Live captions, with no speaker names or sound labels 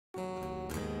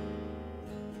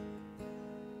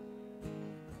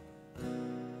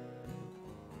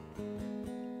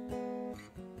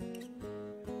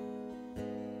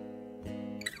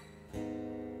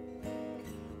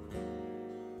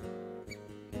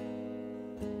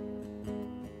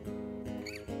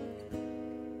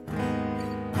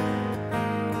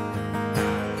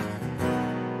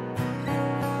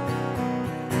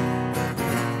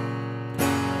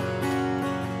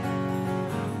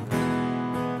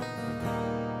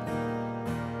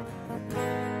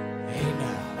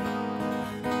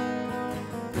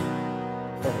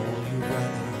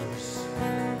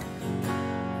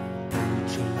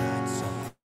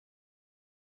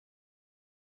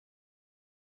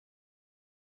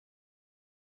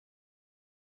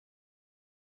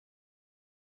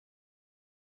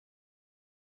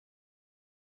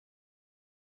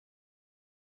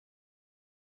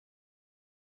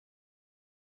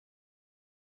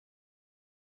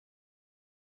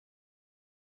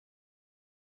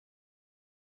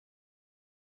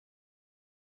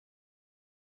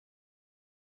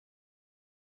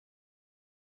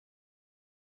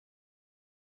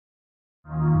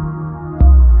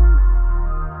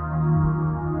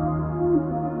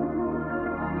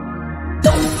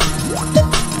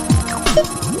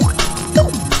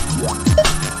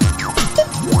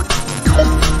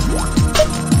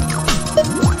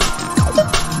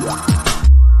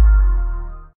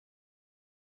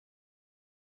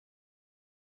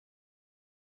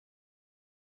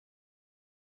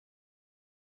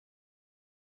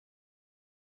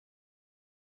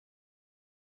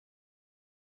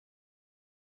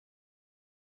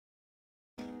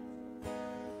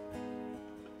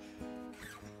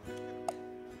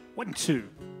1, 2.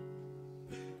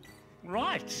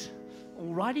 Right.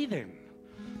 Alrighty then.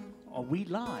 Are we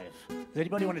live? Does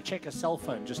anybody want to check a cell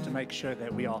phone just to make sure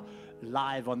that we are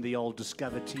live on the old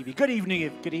Discover TV? Good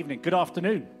evening, good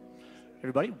afternoon,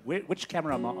 everybody. Which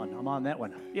camera am I on? I'm on that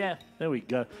one. Yeah, there we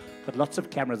go. Got lots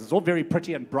of cameras. It's all very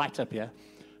pretty and bright up here.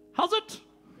 How's it?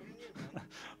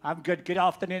 I'm good. Good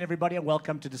afternoon, everybody, and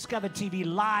welcome to Discover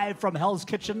TV live from Hell's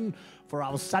Kitchen for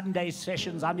our Sunday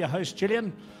sessions. I'm your host,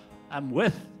 Julian. I'm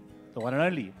with the one and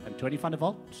only Anthonie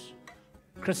Thundervolt,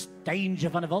 Chris Danger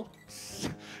Thundervolt,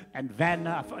 and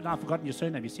Werner. I've forgotten your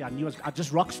surname. You see, I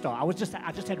just RoKstarr.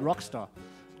 I just had RoKstarr.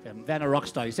 Werner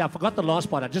RoKstarr. You see, I forgot the last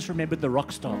part. I just remembered the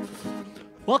RoKstarr.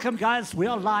 Welcome, guys. We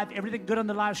are live. Everything good on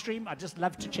the live stream? I just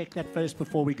love to check that first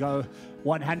before we go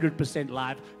 100%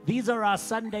 live. These are our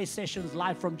Sunday sessions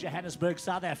live from Johannesburg,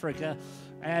 South Africa.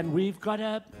 And we've got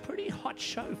a pretty hot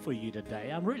show for you today.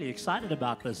 I'm really excited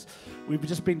about this. We've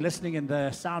just been listening in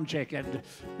the sound check, and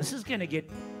this is going to get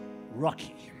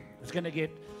rocky. It's going to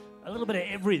get a little bit of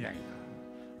everything.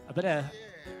 A bit of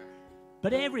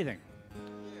everything.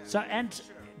 So, and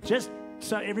just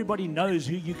so everybody knows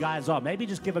who you guys are, maybe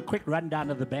just give a quick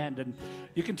rundown of the band, and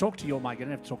you can talk to your mic. You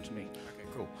don't have to talk to me. Okay,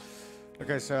 cool.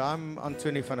 Okay, so I'm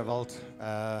Anthonie Thundervolt.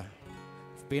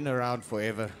 I've been around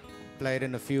forever. Played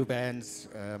in a few bands.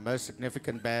 Most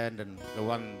significant band, and the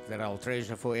one that I'll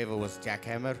treasure forever, was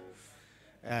Jackhammer.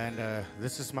 And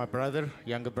this is my brother,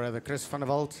 younger brother, Chris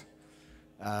Thundervolt.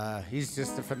 He's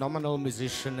just a phenomenal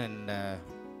musician, and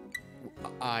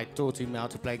I taught him how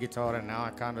to play guitar, and now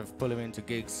I kind of pull him into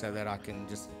gigs so that I can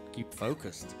just keep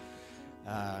focused.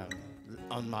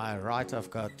 On my right,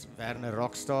 I've got Werner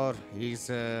RoKstarr.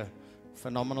 He's a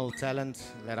phenomenal talent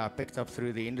that I picked up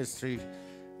through the industry,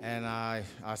 and I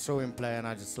saw him play, and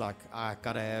I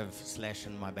gotta have Slash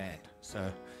in my band.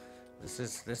 So this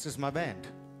is my band.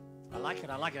 I like it.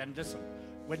 And listen,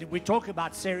 when we talk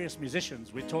about serious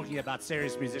musicians, we're talking about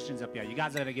serious musicians up here. You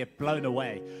guys are gonna get blown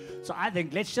away. So I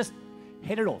think let's just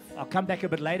head it off. I'll come back a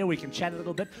bit later. We can chat a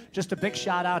little bit. Just a big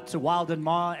shout out to Walt and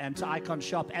Marr and to Icon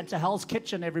Shop and to Hell's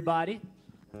Kitchen, everybody.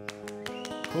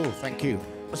 Cool, thank you.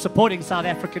 Supporting South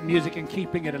African music and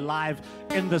keeping it alive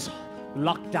in this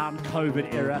lockdown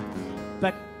COVID era.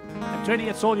 But Anthonie,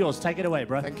 it's all yours. Take it away,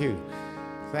 bro. Thank you.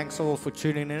 Thanks all for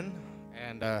tuning in,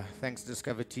 and thanks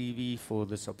Discover TV for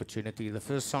this opportunity. The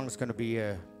first song is going to be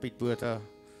a Piet Botha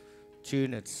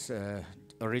tune. It's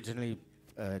originally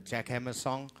a Jackhammer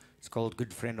song. It's called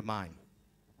Good Friend of Mine.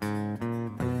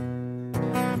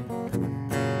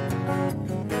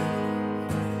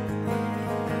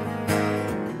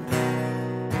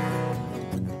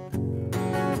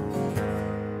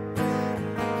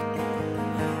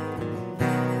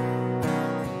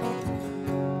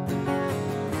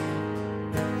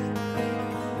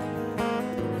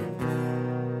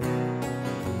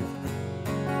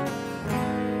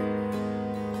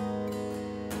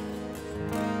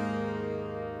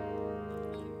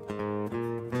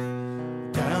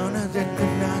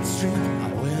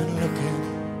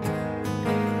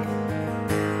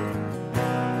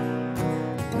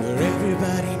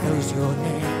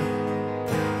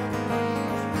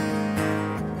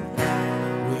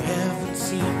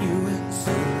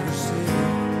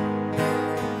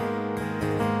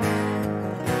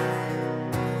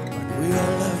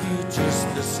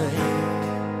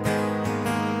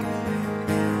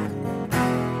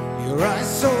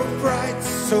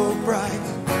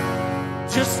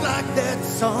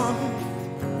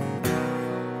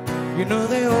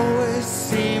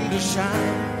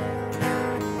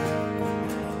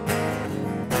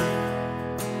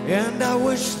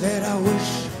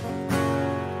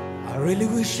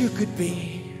 You could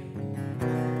be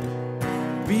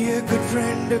a good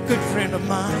friend of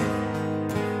mine.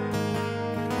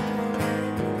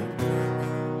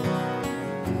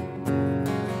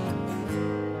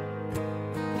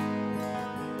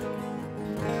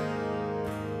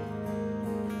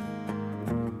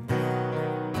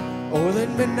 Oh, that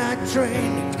midnight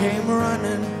train came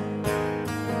running.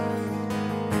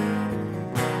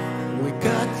 We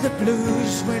got the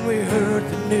blues when we heard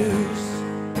the news.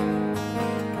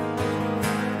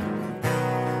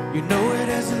 You know it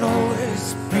hasn't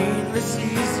always been this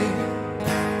easy.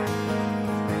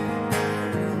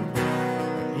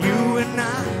 You and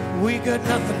I, we got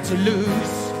nothing to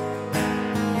lose.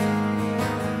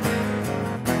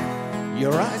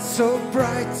 Your eyes so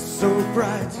bright,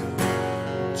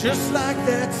 just like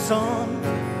that sun.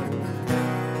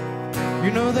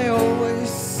 You know they always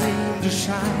seem to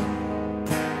shine.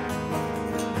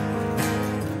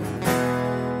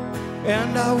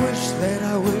 And I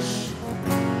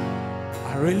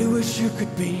really wish you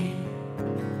could be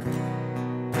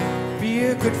be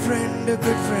a good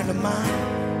friend of mine.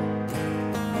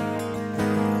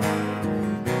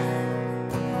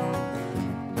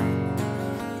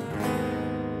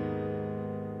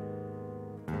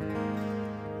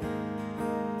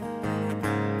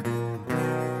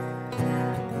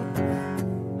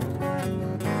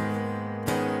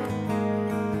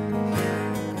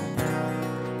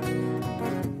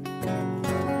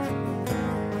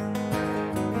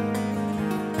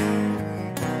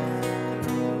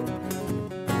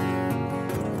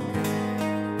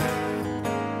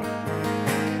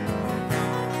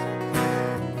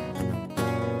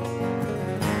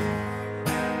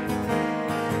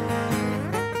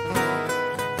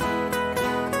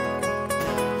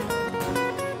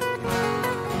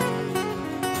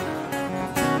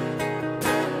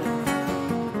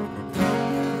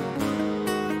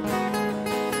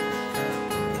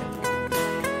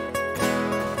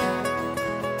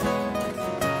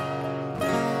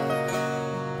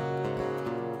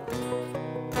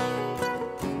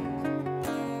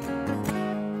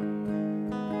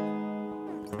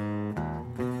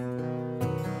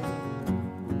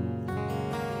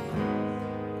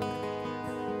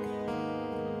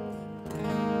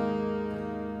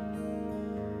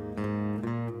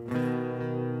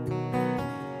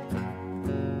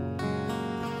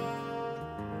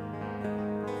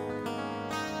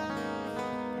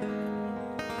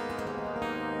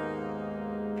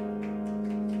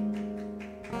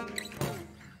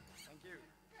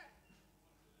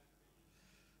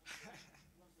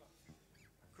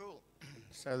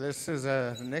 So this is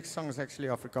the next song is actually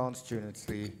Afrikaans tune. It's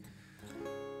the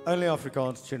only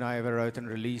Afrikaans tune I ever wrote and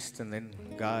released, and then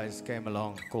guys came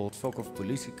along called Fok of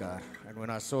Politiekar, and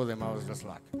when I saw them I was just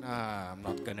like, nah, I'm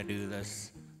not gonna do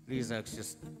this. These oaks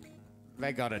just,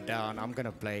 they got it down. I'm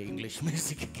gonna play English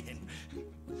music again.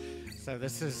 So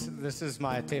this is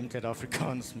my attempt at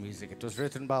Afrikaans music. It was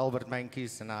written by Albert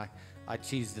Mankies, and I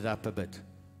cheesed it up a bit.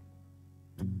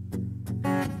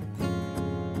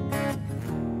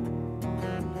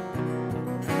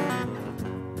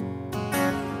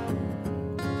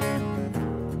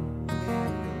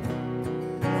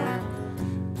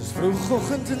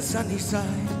 Vroegoggend in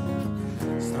Sunnyside,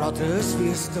 strate is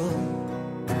weer stil.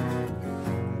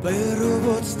 By 'n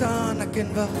robot staan ek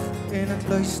en wag en ek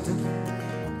luister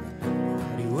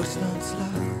na die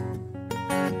oorslandslag.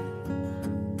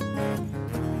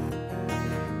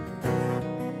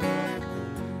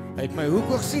 Uit my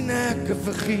hoekoog sien ek 'n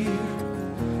figuur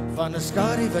van 'n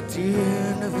skadu wat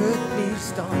teen 'n wit muur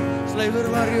staan. Slywer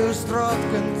waar jou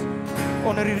straatkind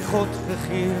onder hierdie God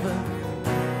gegewe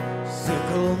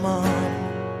sukkelman.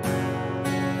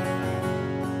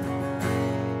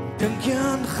 Dink jy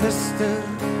aan gister,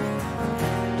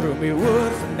 droom jy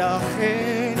oor vandag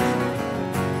en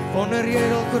wonder jy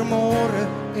dalk oor môre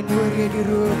en hoor jy die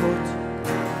robot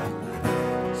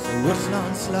se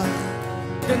oorslaanslag.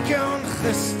 Dink jy aan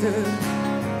gister,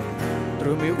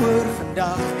 droom jy oor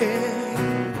vandag en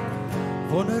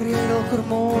wonder jy dalk oor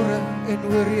môre en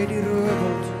hoor jy die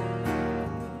robot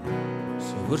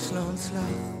se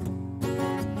oorslaanslag.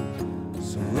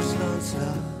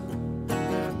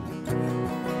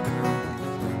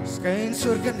 Skyn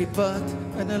sorg in die pad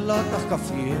in 'n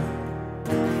laatnagkafee.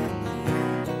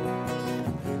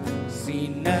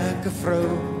 Sien ek 'n vrou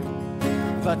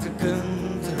wat 'n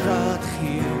kind raad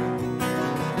gee.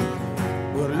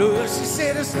 Oorloosie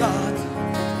sê dis laat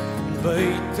en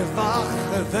buite wag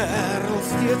 'n wêreld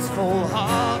steeds vol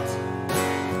haat.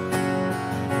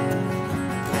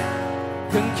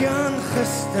 Dink jy aan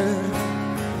gister,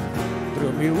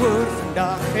 droom jy oor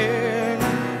vandag en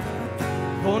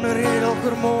wonder jy dalk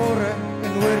oor môre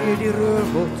en hoor jy die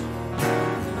robot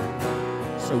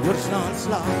se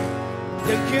oorslaanslag.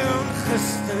 Dink jy aan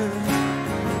gister,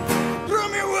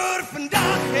 droom jy oor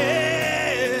vandag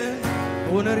en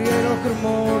wonder jy dalk oor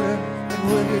môre en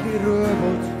hoor jy die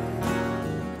robot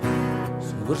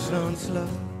se oorslaanslag.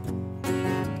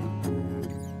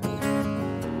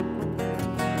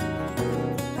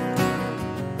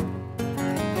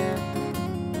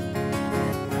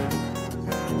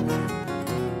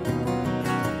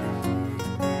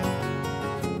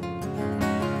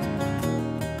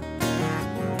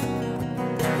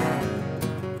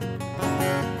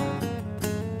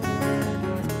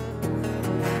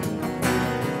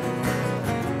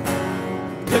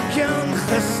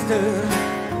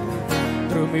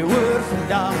 Droom jy oor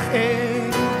vandag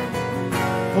en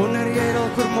wonder jy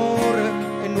dalk oor môre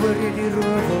en hoor jy die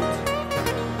robot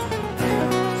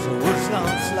se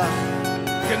oorslaanslag.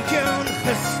 Dink jy aan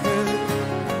gister,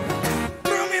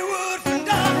 droom jy oor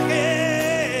vandag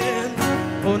en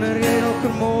wonder jy dalk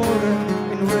oor môre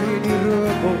en hoor jy die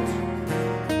robot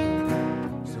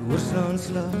se oorslaanslag.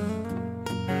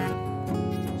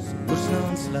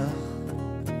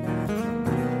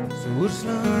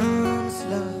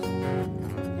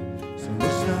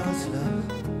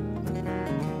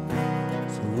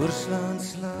 oorslaan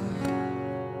slag.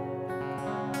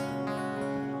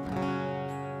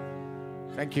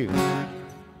 Thank you.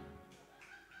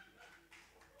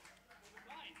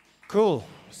 Cool.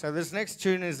 So this next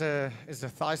tune is a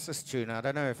Thesis tune. I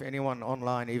don't know if anyone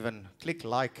online even click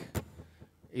like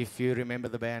if you remember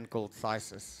the band called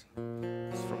Thesis.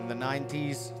 It's from the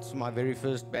 90s. It's my very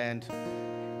first band.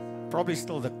 Probably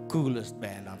still the coolest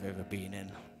band I've ever been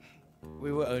in.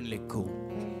 We were only cool.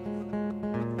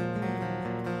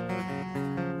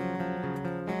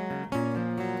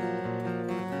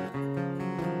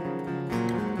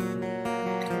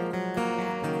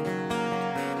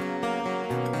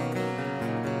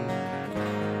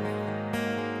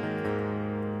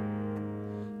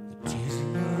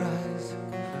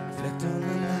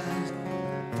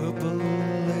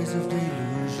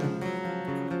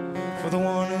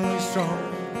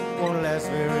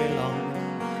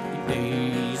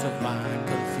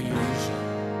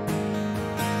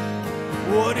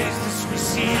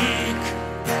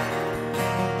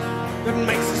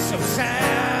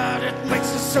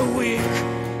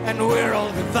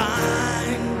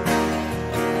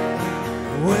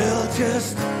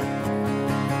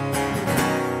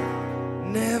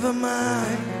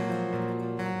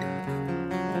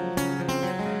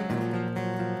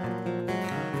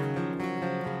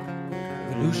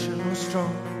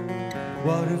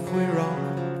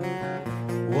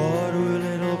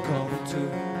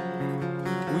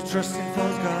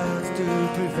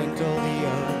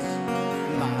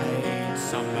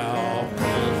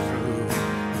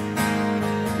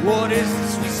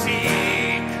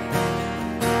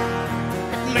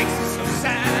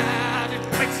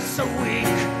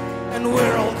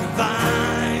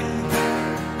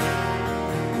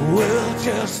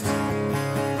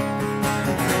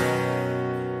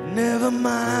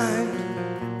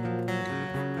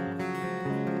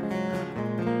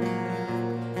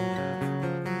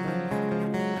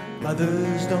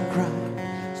 Others don't cry,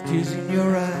 it's tears in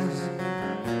your eyes.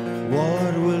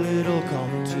 What will it all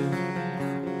come to?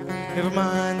 Never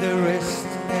mind the rest,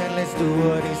 and let's do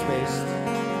what is best.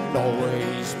 And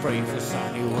always pray for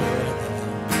sunny weather.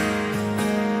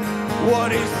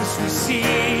 What is this we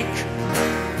seek?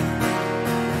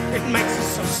 It makes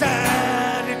us so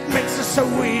sad, it makes us so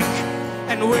weak,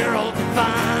 and we're all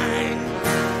divine.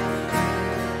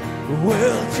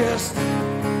 We'll just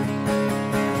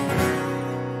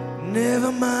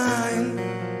never mind.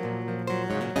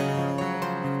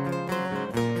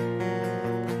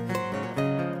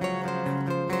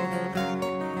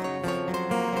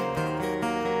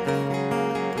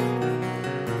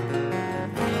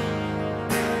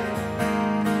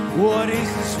 What is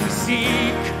this we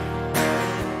seek?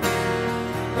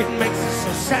 It makes us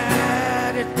so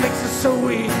sad, it makes us so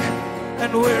weak,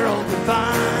 and we're all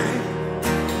divine.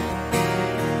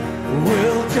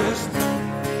 We'll just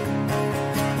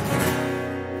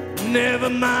never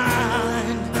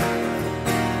mind.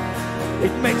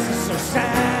 It makes us so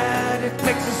sad, it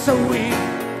makes us so weak,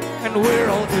 and we're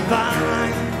all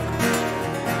divine.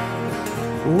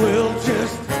 We'll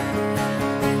just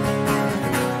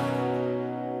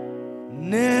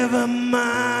never mind.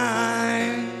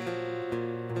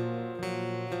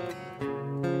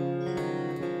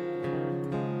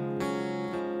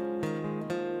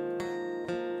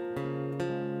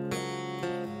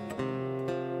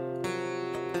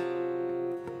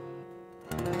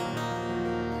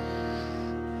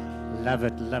 Love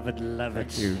it, love it, love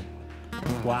it. Thank you.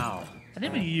 Wow. I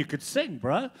never knew you could sing,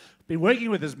 bro. Been working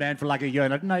with this man for like a year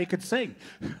and I didn't know you could sing.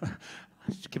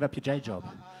 Just give up your day job.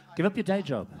 Give up your day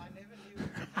job.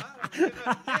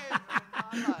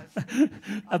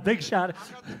 A big shout.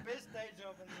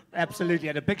 Absolutely,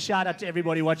 and a big shout out to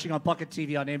everybody watching on Pocket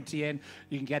TV on MTN.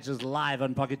 You can catch us live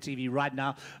on Pocket TV right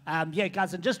now. Yeah,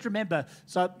 guys, and just remember,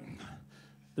 so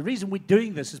the reason we're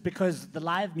doing this is because the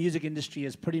live music industry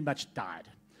has pretty much died.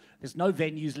 There's no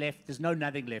venues left. There's no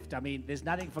nothing left. I mean, there's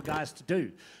nothing for guys to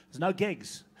do. There's no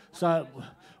gigs. So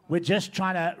we're just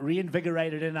trying to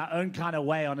reinvigorate it in our own kind of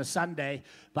way on a Sunday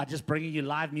by just bringing you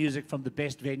live music from the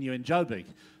best venue in Joburg.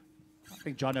 I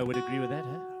think Jono would agree with that.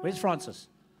 Huh? Where's Francis?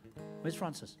 Where's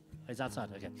Francis? He's outside.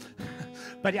 Okay.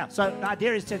 But yeah, so the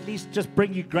idea is to at least just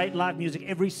bring you great live music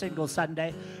every single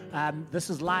Sunday. This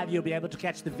is live. You'll be able to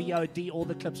catch the VOD. All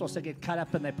the clips also get cut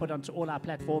up and they're put onto all our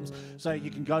platforms, so you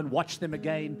can go and watch them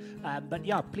again. But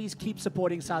yeah, please keep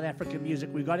supporting South African music.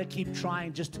 We've got to keep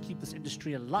trying just to keep this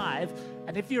industry alive.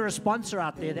 And if you're a sponsor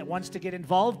out there that wants to get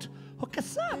involved, hook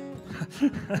us up.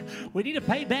 We need to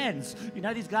pay bands. You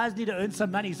know, these guys need to earn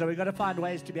some money, so we've got to find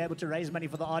ways to be able to raise money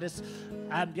for the artists.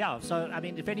 Yeah, so, I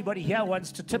mean, if anybody here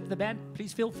wants to tip the band,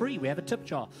 please feel free. We have a tip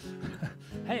jar.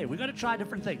 Hey, we've got to try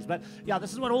different things. But, yeah,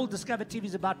 this is what all Discover TV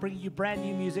is about, bringing you brand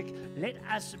new music. Let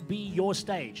us be your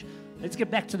stage. Let's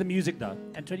get back to the music, though.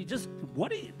 Anthonie, just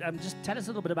tell us a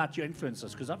little bit about your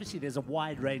influences, because obviously there's a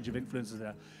wide range of influences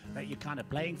that you're kind of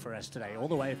playing for us today, all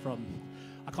the way from,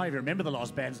 I can't even remember the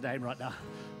last band's name right now.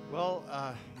 Well,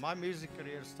 my music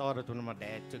career started when my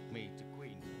dad took me to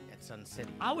Queen at Sun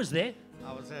City. I was there.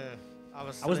 I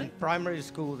was still in primary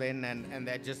school then, and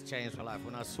that just changed my life.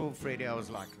 When I saw Freddie, I was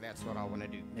like, that's what I want to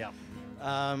do. Yeah.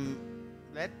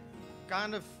 That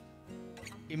kind of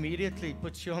immediately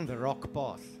puts you on the rock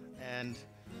path. And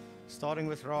starting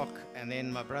with rock, and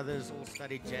then my brothers all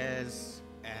studied jazz,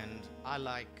 and I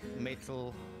like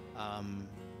metal,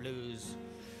 blues.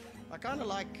 I kind of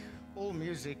like all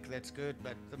music that's good,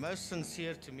 but the most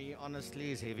sincere to me,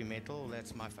 honestly, is heavy metal.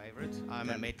 That's my favorite. I'm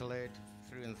a metalhead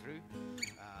through and through.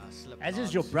 As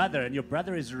is your brother, and your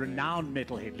brother is a renowned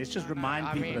metalhead. Let's just remind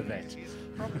people of that. He's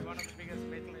probably one of the biggest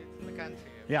metalheads in the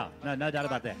country. Yeah, no doubt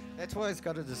about that. That's why he's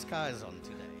got a disguise on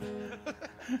today.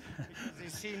 Because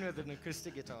he's seen with an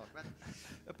acoustic guitar. But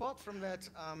apart from that,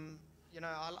 you know,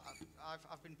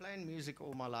 I've been playing music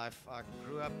all my life. I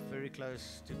grew up very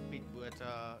close to Pete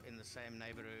Botha in the same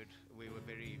neighborhood. We were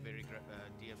very, very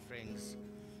dear friends.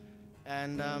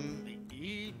 And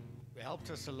he helped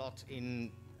us a lot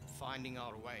in finding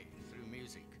our way through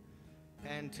music.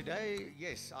 And today,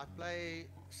 yes, I play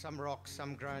some rock,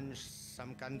 some grunge,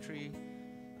 some country.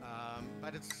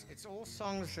 But it's all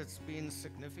songs that's been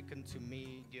significant to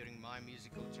me during my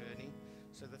musical journey.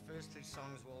 So the first 3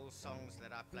 songs were all songs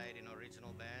that I played in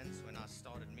original bands when I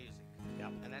started music. Yeah.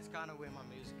 And that's kind of where my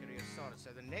music career started.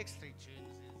 So the next 3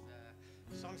 tunes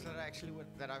is songs that I actually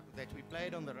that we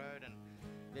played on the road. And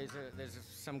there's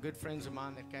some good friends of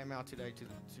mine that came out today to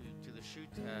the shoot,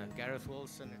 Gareth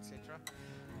Wilson, etc.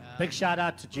 Big shout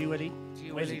out to G Willie.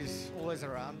 G Willie's always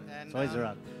around. And, always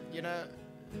around. You know,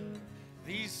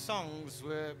 these songs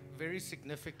were very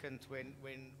significant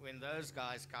when those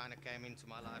guys kind of came into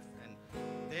my life, and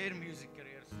their music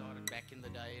career started back in the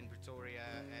day in Pretoria.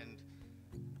 And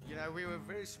you know, we were a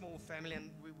very small family, and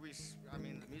I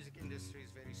mean, the music industry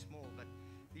is very small, but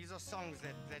these are songs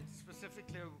that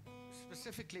specifically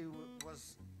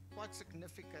was quite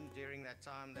significant during that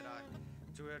time that I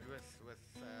toured with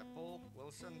Paul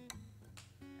Wilson,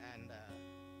 and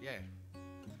yeah,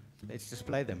 let's just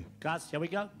play them. Guys, here we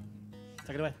go.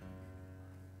 Take it away.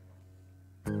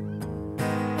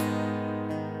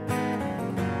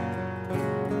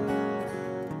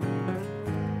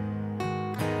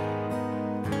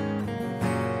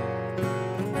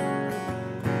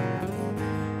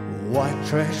 White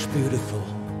trash beautiful,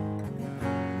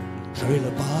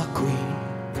 trailer park queen,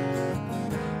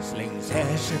 slings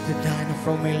hash at the diner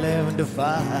from 11 to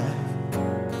 5.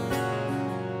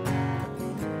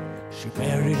 She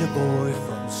married a boy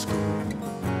from school,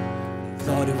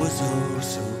 thought it was oh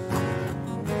so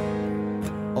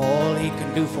cool. All he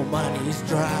can do for money is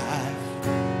drive.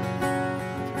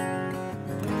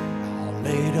 All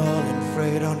laid all in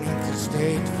freight on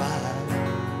Interstate 5.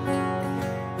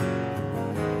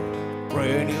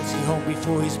 Praying he'll see home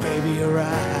before his baby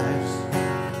arrives.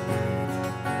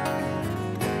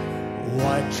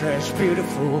 White trash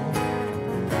beautiful,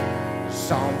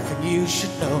 something you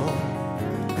should know.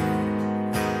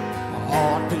 My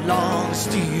heart belongs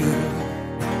to you.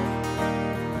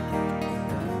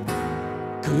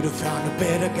 Could have found a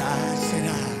better guy, said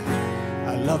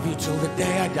I love you till the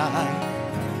day I die.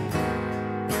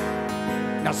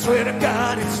 Now swear to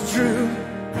God it's true,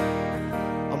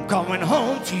 I'm coming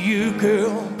home to you,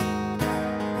 girl.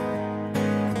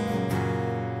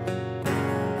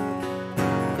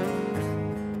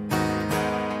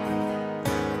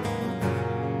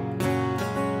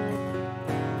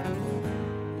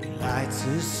 He lights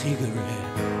a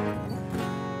cigarette,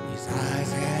 his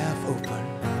eyes half open.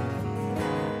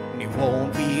 He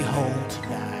won't be home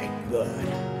tonight, but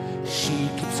she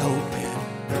keeps hoping.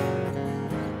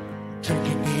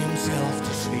 Drinking himself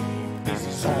to sleep is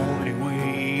his only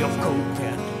way of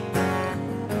coping.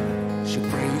 She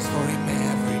prays for him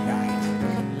every night,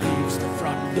 leaves the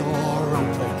front door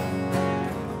open.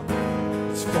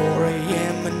 It's 4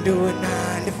 a.m. and doing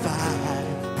 9 to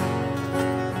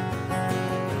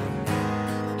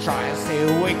 5. Try and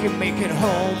stay awake and make it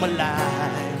home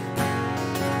alive.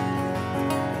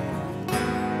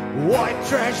 white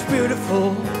trash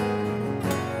beautiful,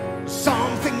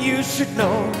 something you should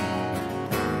know.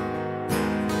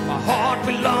 My heart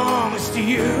belongs to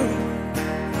you.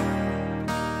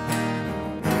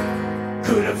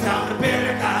 Could have found a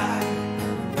better guy.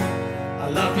 I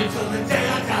love you till the day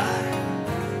I die.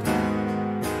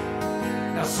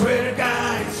 I swear to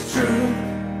God it's true.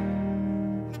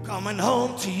 I'm coming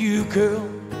home to you, girl.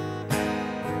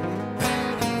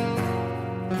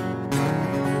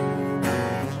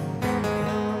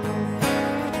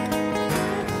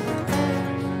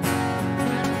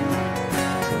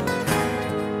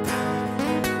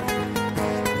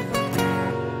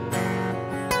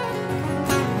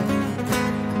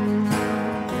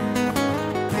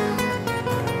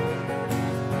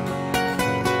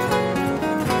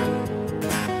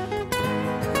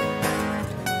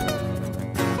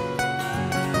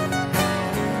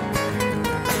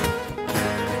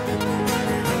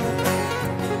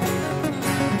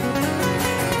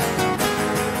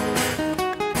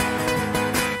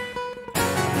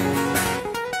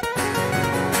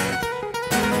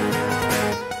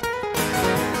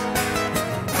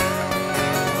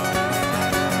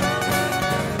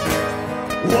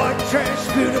 White trash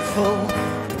beautiful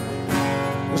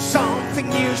was something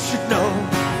you should know.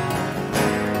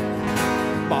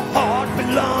 My heart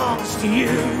belongs to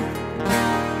you.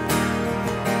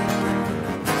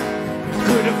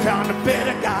 Could have found a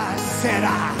better guy. Said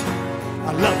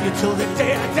I love you till the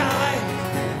day I die.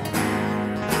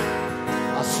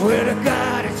 I swear to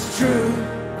God it's true.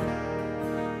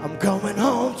 I'm coming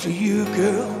home to you,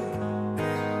 girl.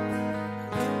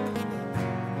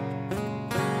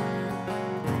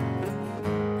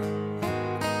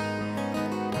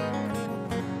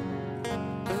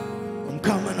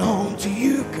 Coming home to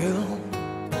you, girl.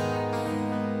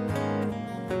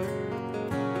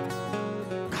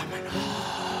 Coming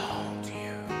home to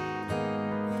you.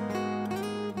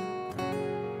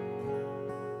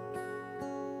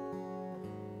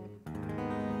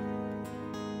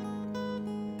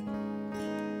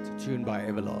 It's a tune by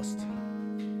Everlast.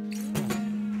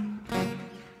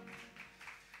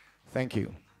 Thank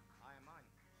you.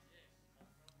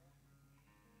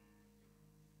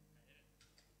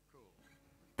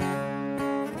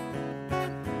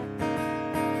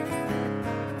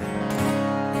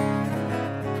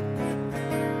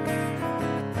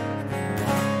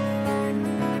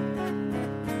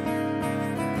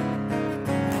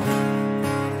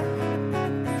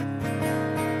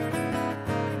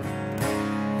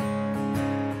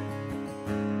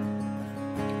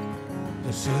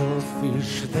 The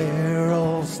selfish, they're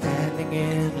all standing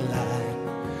in line,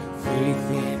 faith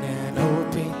in and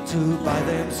hoping to buy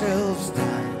themselves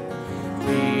time.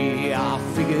 We are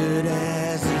figured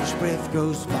as each breath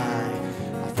goes by.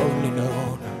 I've only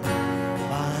known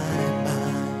my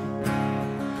mind.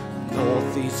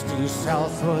 Northeast to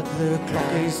southward, the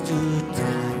clock is to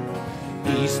time.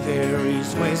 East there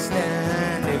is west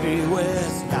and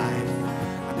everywhere's life.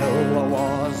 I know I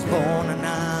was born and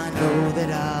I know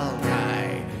that I'll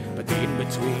die, but in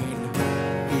between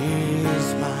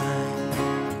is mine.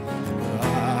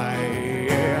 I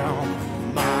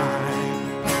am mine.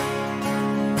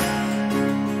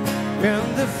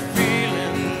 And the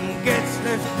feeling gets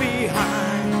left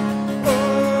behind.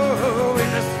 Oh,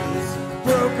 innocence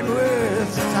broken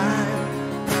with time.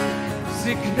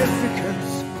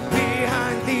 Significance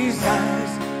behind these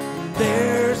eyes.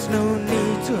 There's no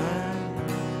need to hide.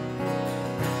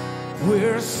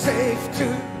 We're safe to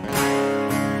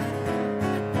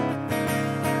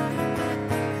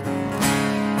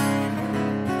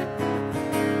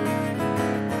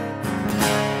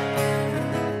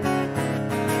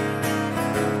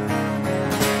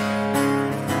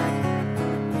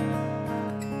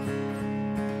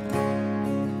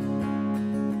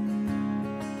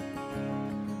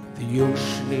the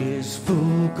ocean is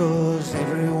full 'cause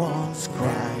everyone's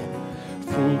crying.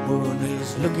 Full moon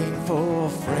is looking for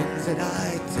friends at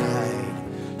high tide.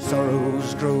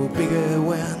 Sorrows grow bigger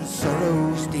when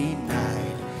sorrow's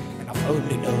denied. And I've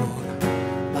only known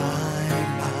my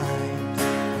mind.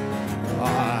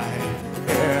 I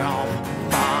am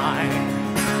mine.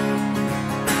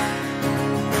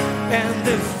 And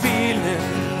the feeling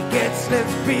gets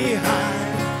left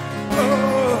behind.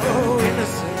 Oh,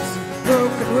 innocence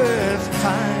broken with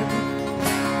time.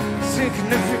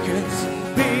 Significance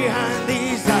behind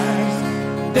these eyes.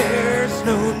 There's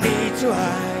no need to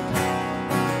hide.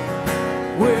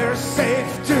 We're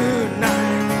safe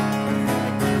tonight.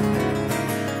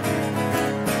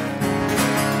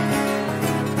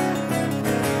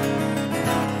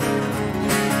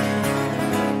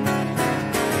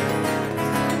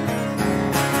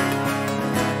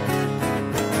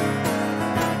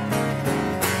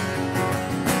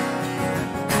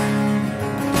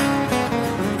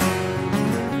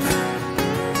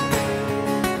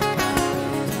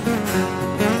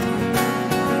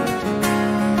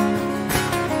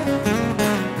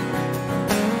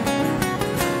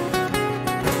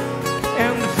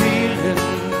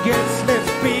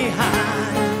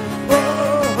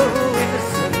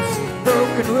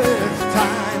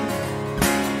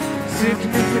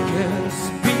 significance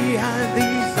behind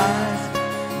these eyes.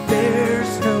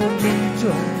 There's no need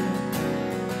to hide.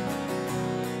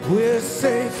 We're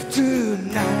safe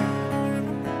tonight.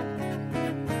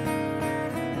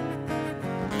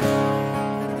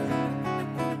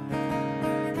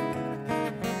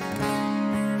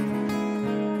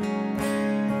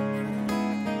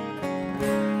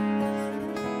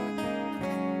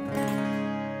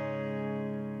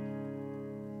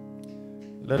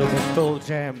 Little menthol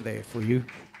jam there for you.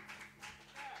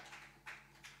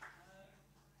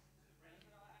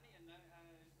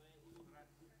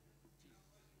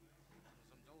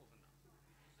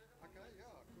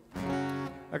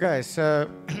 Okay, so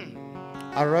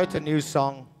I wrote a new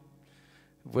song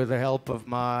with the help of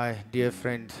my dear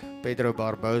friend Pedro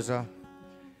Barbosa,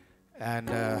 and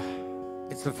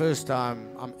it's the first time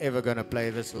I'm ever going to play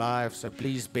this live, so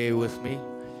please bear with me.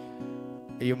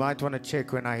 You might want to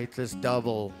check when I hit this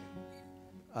double,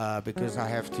 because I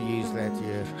have to use that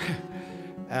here.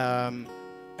 And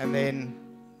then,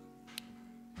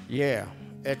 yeah,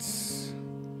 it's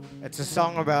a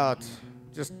song about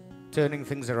just turning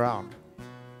things around.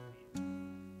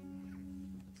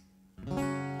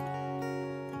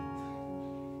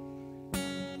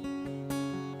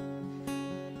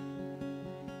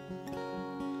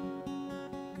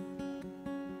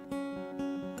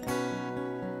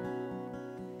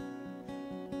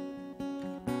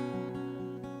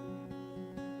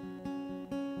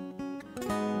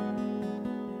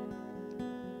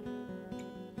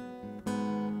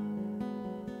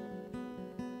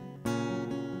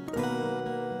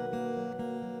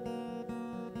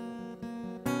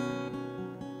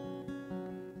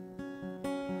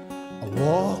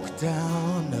 Walk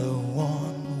down a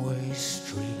one-way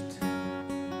street,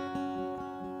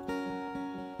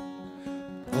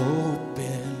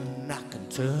 hoping I can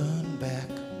turn back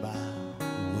my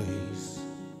ways.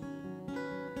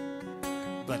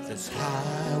 But this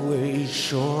highway's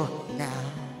short now,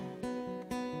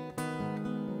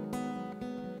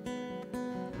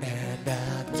 and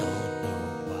I don't know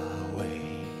my way.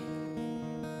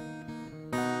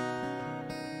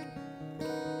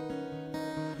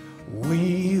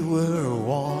 We were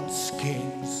once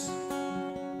kings,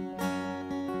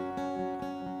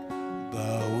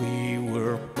 but we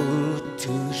were put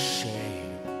to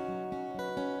shame.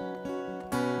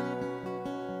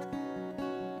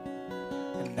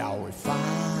 And now we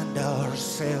find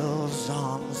ourselves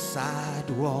on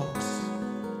sidewalks,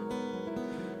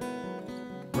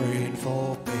 praying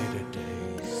for better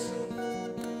days.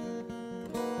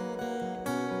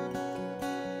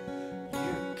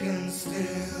 You can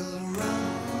still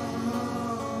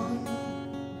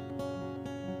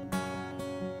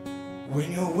when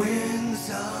your wings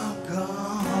are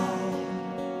gone,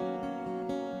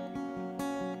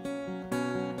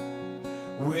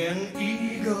 when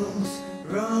eagles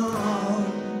run,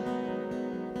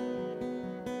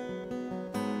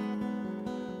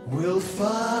 we'll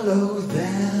follow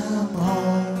them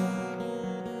home.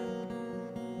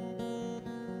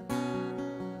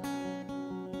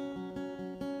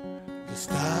 The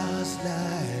stars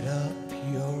light up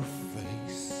your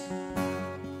face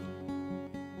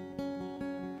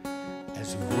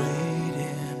as we're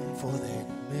waiting for that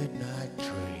midnight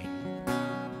train.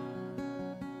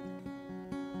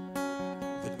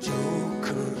 The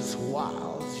joker's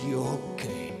wild's your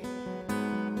game,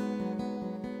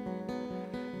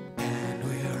 and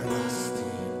we're lost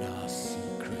in our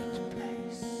secret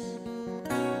place.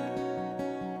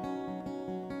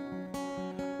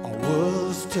 Our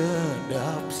world's turned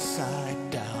upside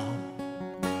down.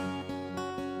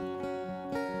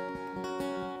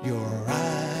 Your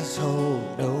eyes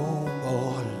hold no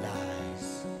more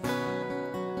lies.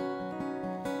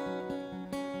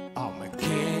 I'm a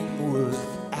king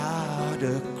without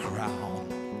a crown,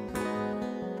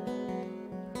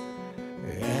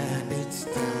 and it's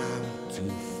time to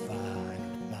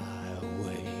find my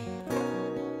way.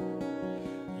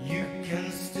 You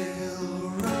can still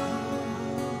run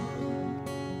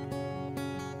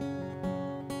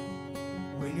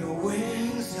when your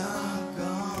wings are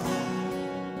gone.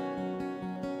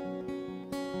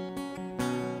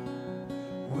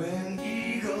 When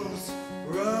eagles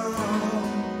run,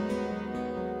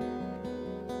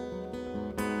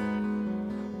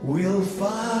 we'll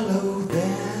follow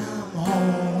them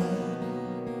home.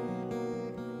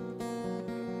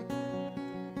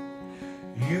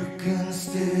 You can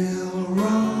still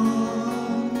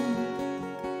run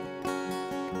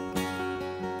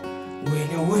when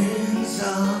your wings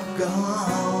are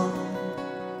gone.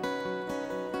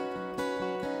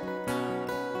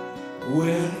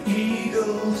 When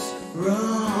eagles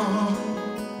run,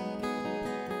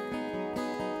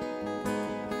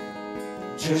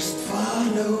 just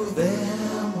follow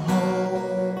them home.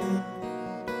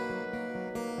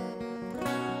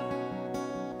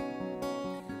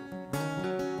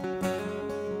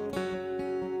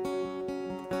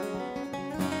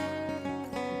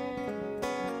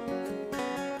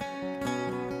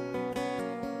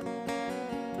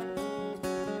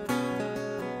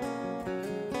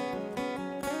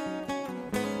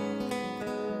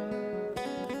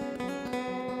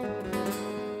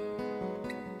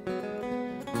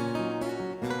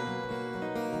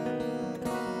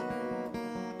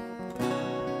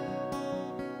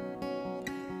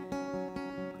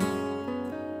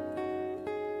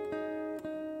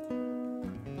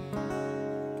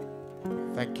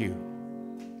 Thank you.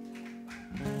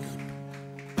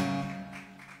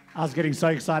 I was getting so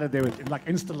excited there with like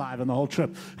Insta Live on the whole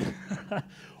trip.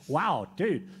 Wow,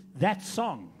 dude, that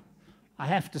song, I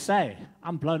have to say,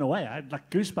 I'm blown away. I had like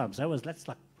goosebumps.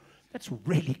 That's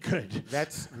really good.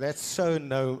 That's so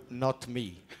not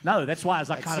me. No, that's why I was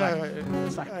like It's kind of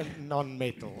it's like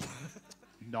non-metal.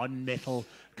 non-metal,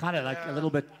 kind of like a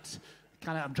little bit,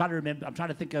 kind of. I'm trying to remember. I'm trying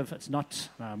to think of. It's not.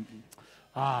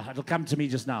 It'll come to me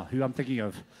just now. Who I'm thinking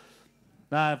of.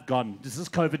 I've gone. This is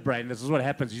COVID brain. This is what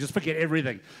happens. You just forget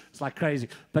everything. It's like crazy.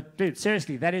 But dude,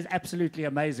 seriously, that is absolutely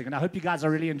amazing. And I hope you guys are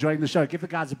really enjoying the show. Give the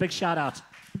guys a big shout out.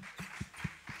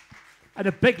 And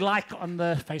a big like on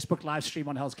the Facebook live stream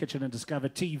on Hell's Kitchen and Discover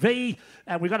TV.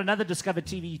 And we've got another Discover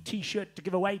TV t-shirt to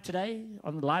give away today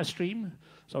on the live stream.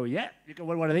 So yeah, you can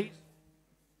win one of these.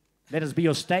 Let us be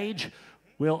your stage.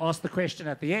 We'll ask the question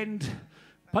at the end,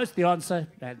 post the answer,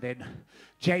 and then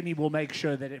Jamie will make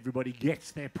sure that everybody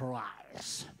gets their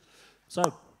prize. So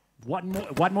one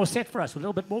more set for us, a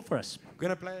little bit more for us. I'm going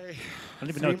to play I don't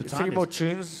even know what the time three is. more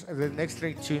tunes. The next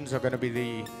 3 tunes are going to be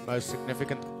the most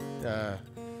significant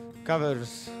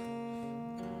covers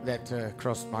that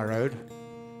crossed my road.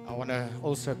 I want to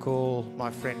also call my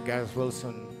friend Gareth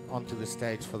Wilson onto the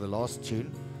stage for the last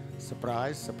tune.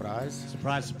 Surprise, surprise.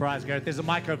 Surprise, surprise, Gareth. There's a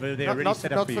mic over there already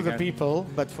set up not for you. for the Gareth. people,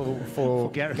 but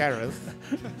for Gareth. Gareth.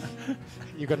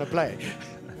 You're going to play.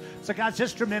 So guys,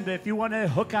 just remember, if you want to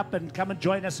hook up and come and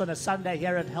join us on a Sunday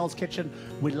here at Hell's Kitchen,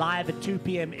 we're live at 2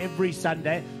 p.m. every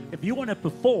Sunday. If you want to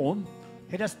perform,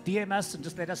 hit us, DM us, and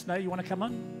just let us know you want to come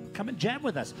and jam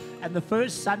with us. And the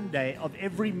first Sunday of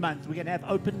every month, we're going to have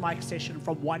open mic session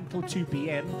from 1 till 2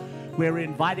 p.m. where we're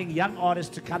inviting young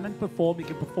artists to come and perform. You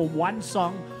can perform one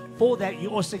song. For that, you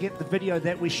also get the video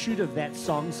that we shoot of that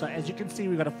song. So as you can see,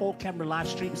 we've got a 4-camera live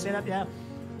stream set up here.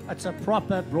 It's a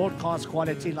proper broadcast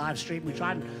quality live stream. We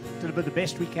try and deliver the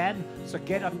best we can. So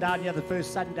get on down here the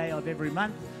first Sunday of every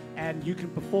month, and you can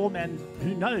perform, and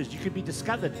who knows, you could be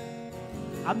discovered.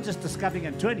 I'm just discovering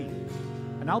Anthonie,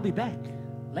 and I'll be back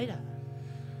later.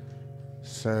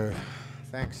 So,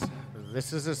 thanks.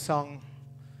 This is a song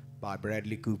by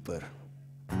Bradley Cooper.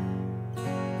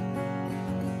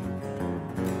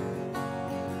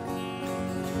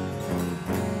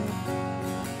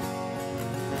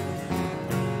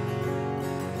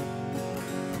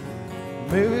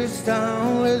 Maybe it's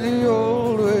down, let the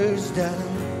old ways down.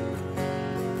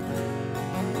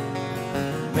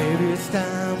 Maybe it's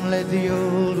time, let the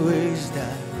old ways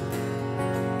die.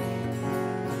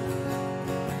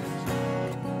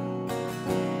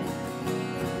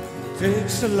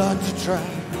 Takes a lot to try.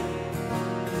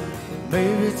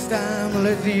 Maybe it's time,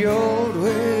 let the old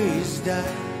ways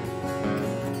die.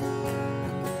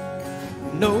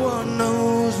 No one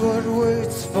knows what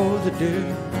waits for the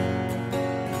day.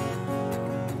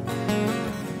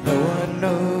 No one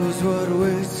knows what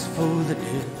waits for the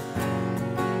day.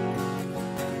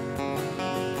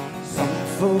 Some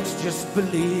folks just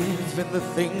believe in the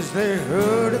things they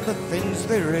heard and the things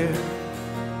they read.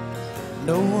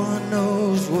 No one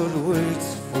knows what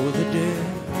waits for the day.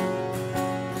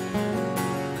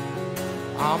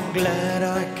 I'm glad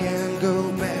I can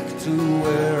go back to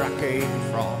where I came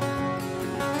from.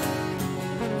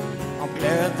 I'm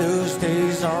glad those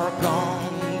days are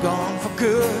gone, gone for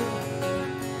good.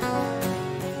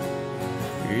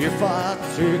 If I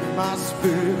take my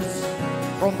spirits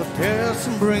from the past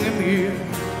and bring them here,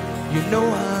 you know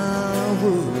I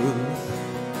would.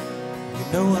 You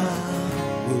know I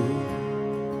would.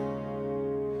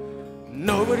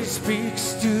 Nobody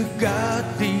speaks to God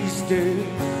these days.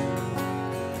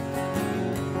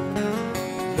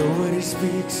 Nobody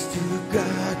speaks to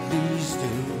God these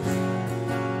days.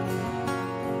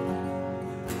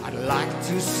 I'd like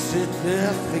to sit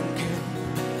there thinking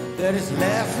that is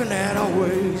laughing at our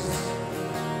ways.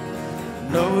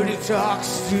 Nobody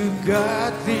talks to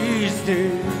God these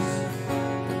days.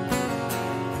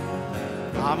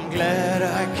 I'm glad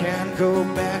I can go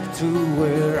back to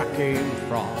where I came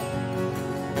from.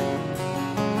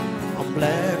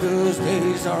 glad those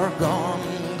days are gone,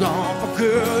 gone for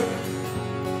good.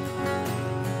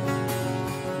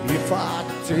 If I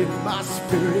take my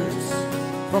spirits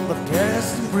from the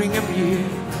past and bring them here,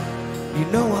 you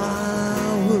know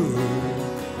I would,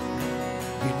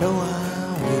 you know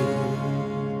I would.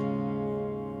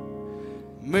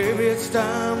 Maybe it's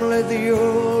time to let the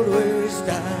old ways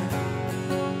die.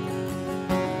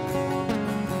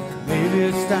 Maybe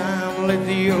it's time to let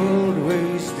the old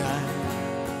ways die.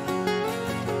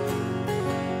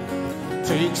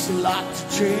 It takes a lot to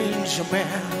change a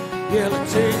man. Yeah, it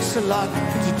takes a lot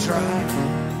to try.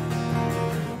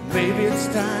 Maybe it's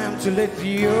time to let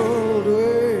the old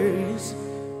ways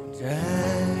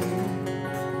die.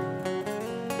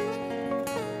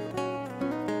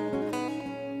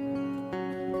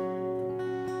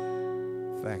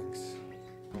 Thanks.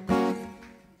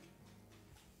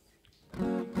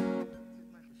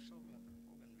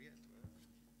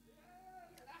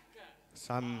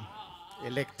 Some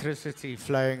electricity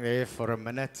flowing there for a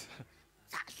minute.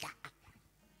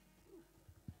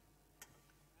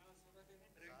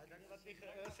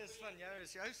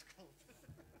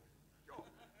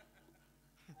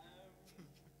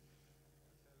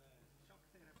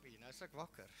 Nou is ek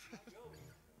wakker. Oh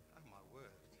my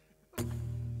word.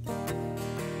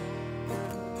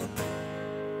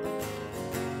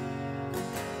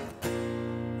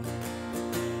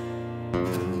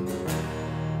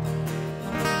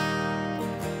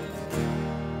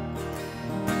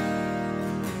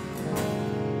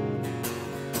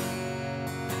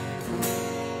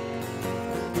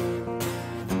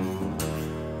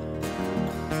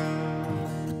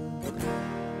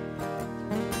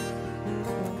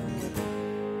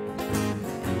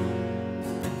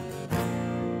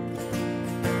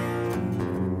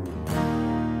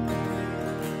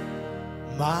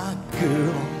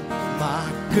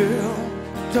 My girl,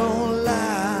 don't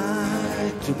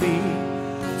lie to me.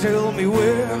 Tell me,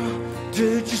 where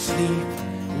did you sleep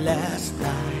last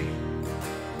night?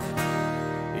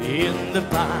 In the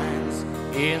pines,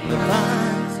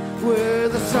 where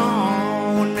the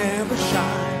sun never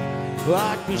shines.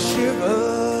 I can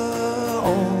shiver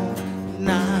all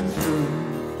night through.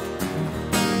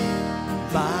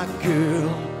 My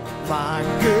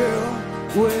girl,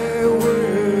 where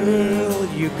will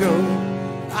you go?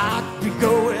 I'd be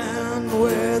going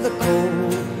where the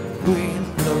cold wind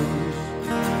blows.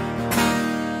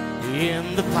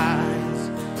 In the pines,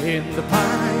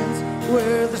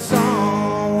 where the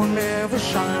sun will never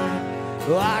shine.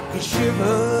 I can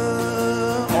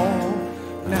shiver all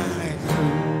night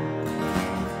through.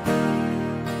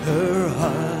 Her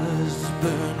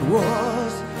husband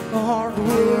was a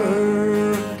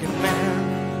hard-working man,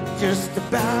 just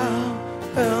about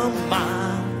a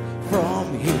mile from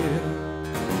here.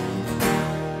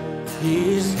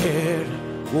 His head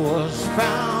was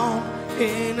found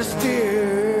in a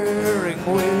steering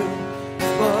wheel,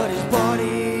 but his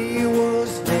body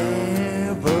was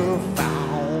never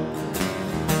found.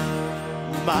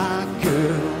 My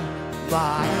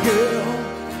girl,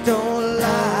 don't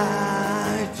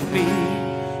lie to me.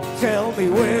 Tell me,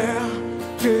 where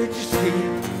did you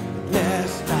sleep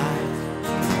last night?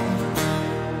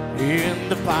 In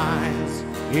the pines,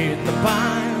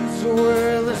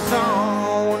 where the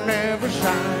sun will never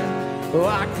shine. Oh,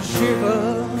 I can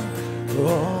shiver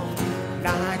all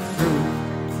night through.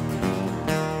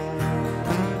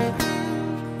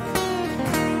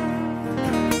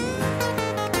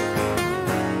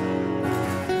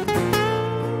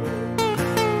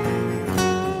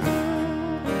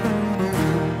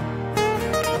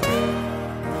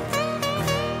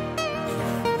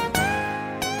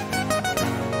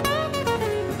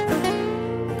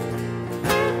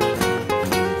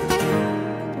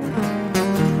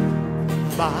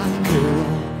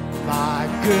 My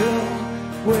girl,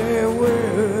 where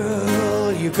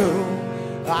will you go?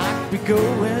 I'd be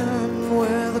going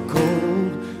where the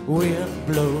cold wind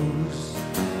blows.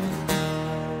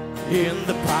 In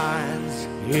the pines,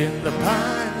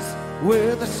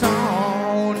 where the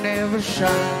sun never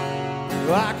shines.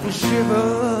 I can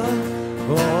shiver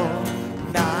all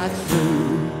night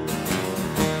through.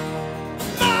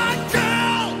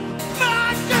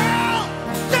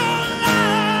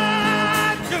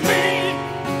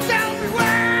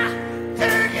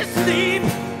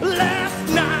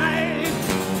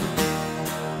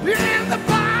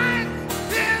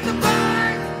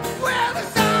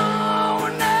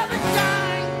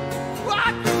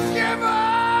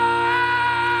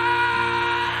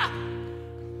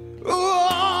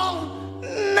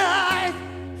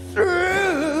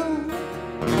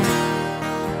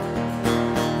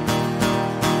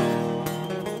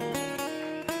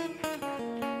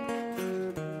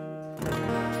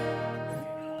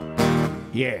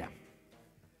 Yeah.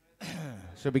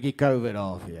 So 'n bietjie COVID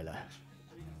daar vir julle.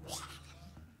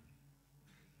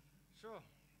 Sure.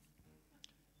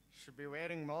 Should be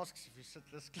wearing masks if you sit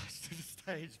this close to the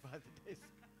stage by the desk.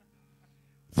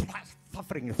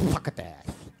 Suffering fuck at that.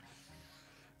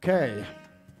 Okay.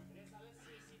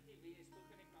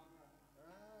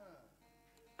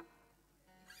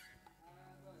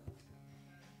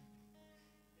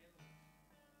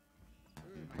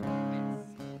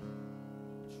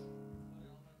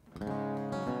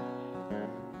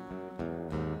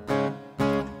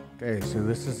 Okay, so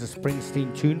this is a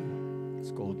Springsteen tune.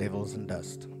 It's called Devils and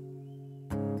Dust.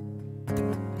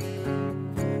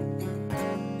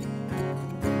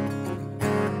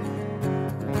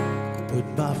 Put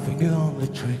my finger on the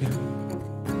trigger,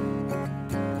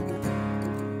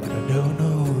 but I don't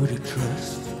know who to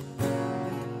trust.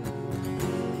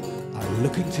 I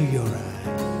look into your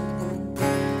eyes.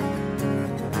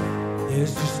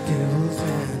 There's just devils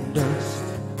and dust.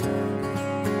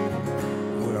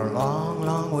 We're a long,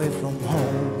 long way from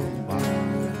home.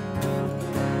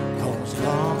 Home's a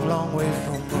long, long way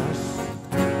from us.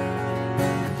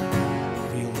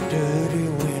 Feel dirty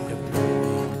wind to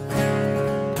blow.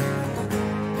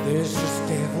 There's just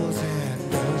devils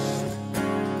and dust.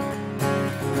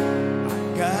 I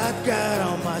got God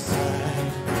on my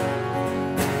side.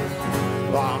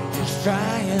 I'm just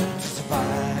trying to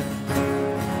survive.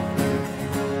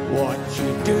 What you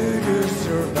do to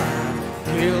survive,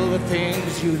 kill the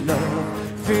things you love.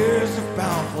 Fear's a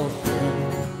powerful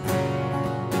thing.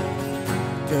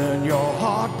 Turn your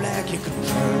heart black, you can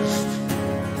trust.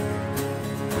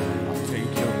 I'll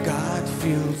take your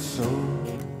God-filled soul,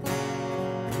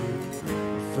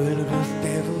 fill it with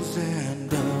devils and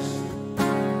dust.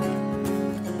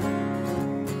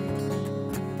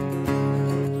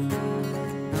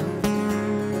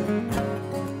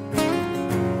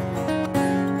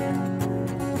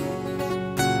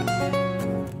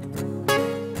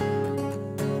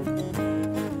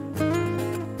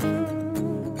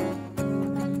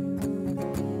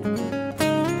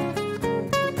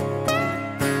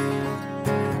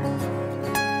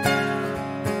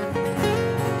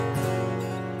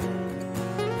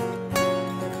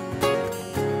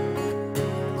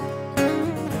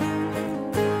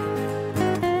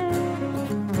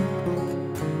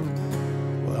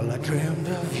 Dreamed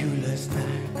of you last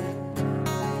night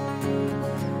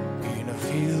in a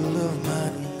field of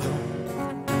mud and bone.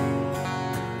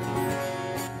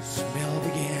 Smell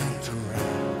began to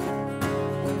rise,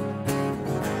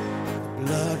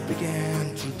 blood began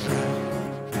to dry.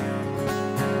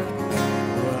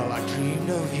 Well, I dreamed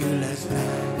of you last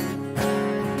night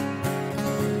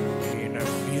in a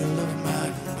field of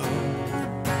mud and bone.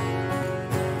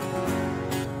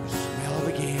 Smell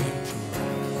began to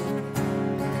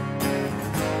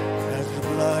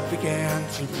blood began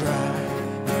to dry.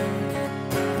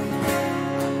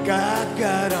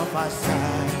 God on my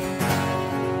side.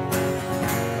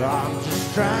 I'm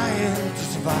just trying to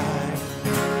survive.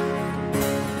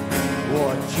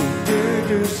 What you do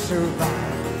to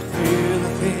survive, fear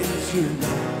the things you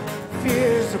love.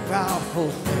 Fear's a powerful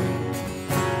thing.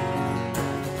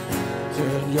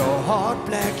 Turn your heart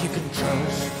black, you can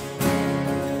trust.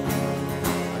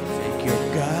 Take your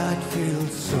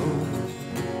God-filled soul,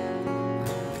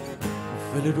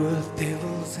 fill it with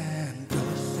devils and dust.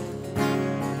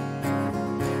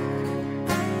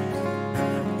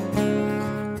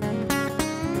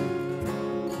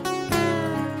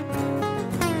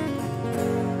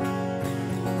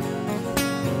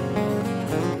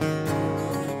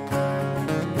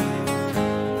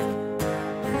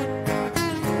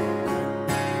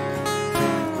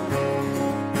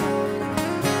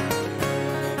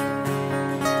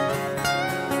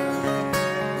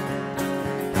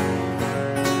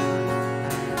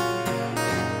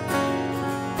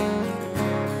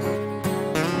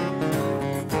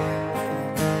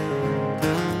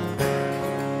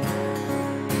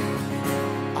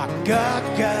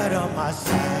 God on my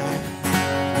side.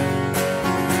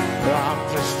 I'm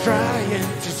just trying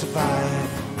to survive.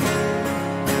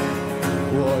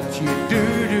 What you do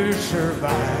to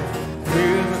survive,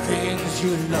 fear the things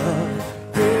you love,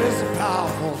 is a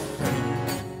powerful thing.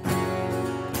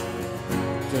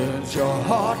 Turns your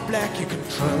heart black, you can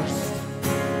trust.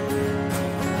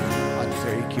 I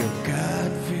take your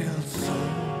God-filled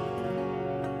soul,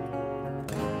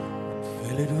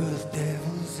 fill it with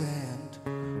devils and dust.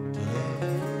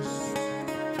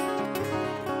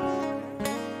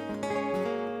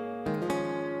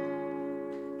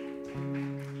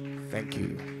 Thank you.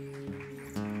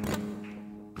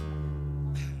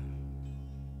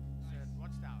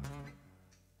 Watch out.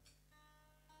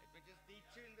 Let me just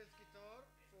detune this guitar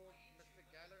for Mr.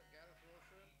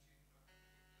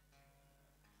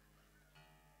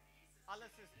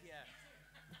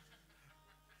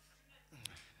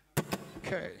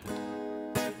 Okay.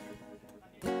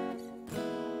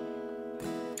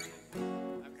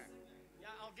 Yeah,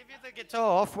 I'll give you the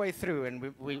guitar halfway through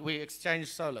and we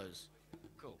exchange solos.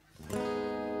 Cool.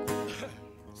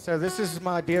 So this is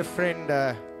my dear friend.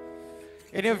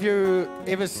 Any of you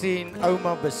ever seen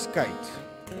Oma Biscuit?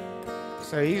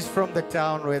 So he's from the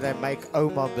town where they make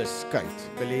Oma Biscuit,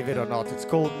 believe it or not. It's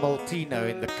called Maltino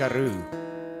in the Karoo.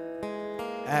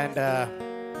 And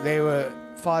there were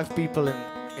 5 people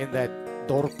in that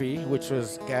dorpie, which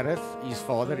was Gareth, his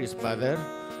father, his mother,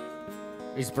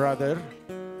 his brother,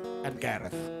 and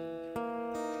Gareth.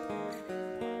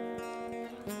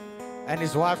 And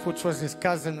his wife, which was his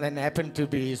cousin, then happened to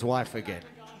be his wife again.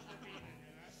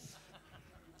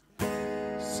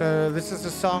 So this is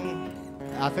a song,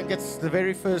 I think it's the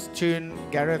very first tune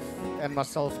Gareth and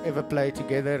myself ever played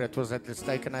together. It was at the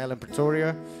Steak and Ale in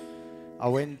Pretoria. I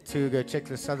went to go check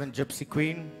the Southern Gypsy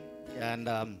Queen, and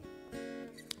I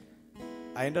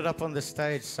ended up on the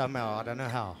stage somehow, I don't know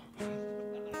how.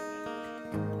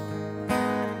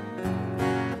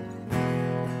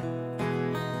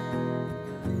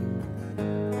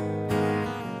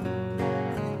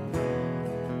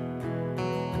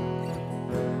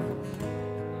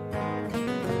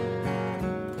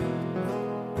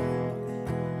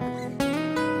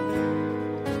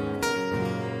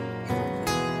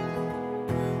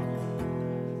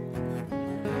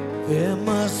 There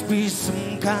must be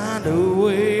some kind of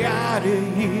way out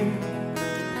of here,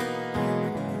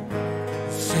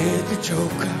 said the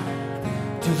joker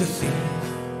to the thief.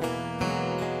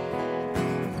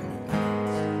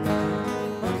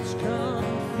 Much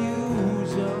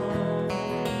confusion,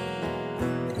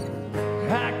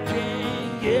 I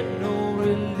can't get no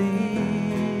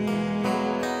relief.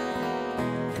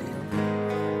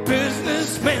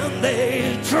 Businessmen,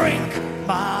 they drink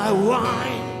my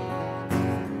wine.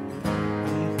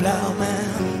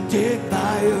 Plowman dig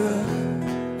by earth,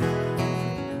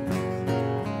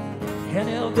 and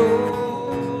he'll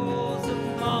those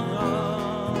among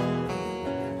us,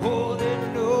 oh, they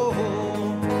know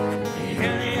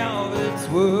any of its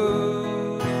worth.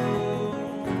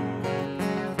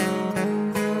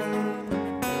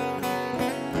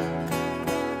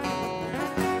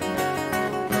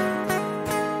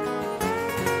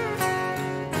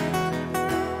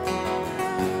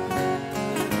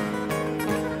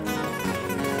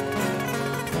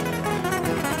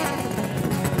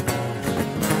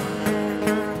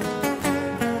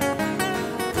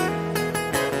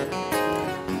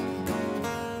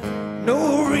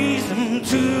 No reason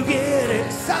to get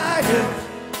excited.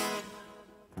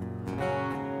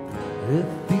 The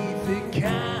thief that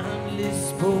kindly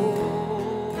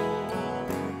spoke.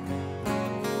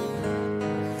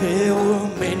 There were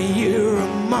many here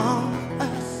among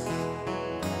us.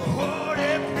 Oh,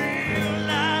 they feel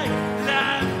like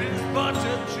life is but a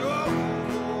joke.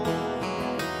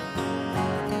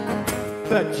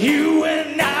 But you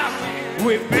and I,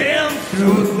 we've been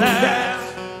through that.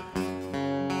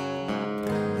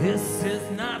 This is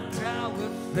not our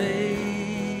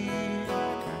fate.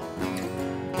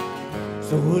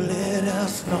 So let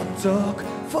us not talk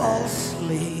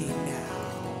falsely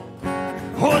now.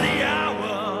 Oh, the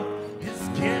hour is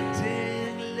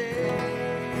getting late.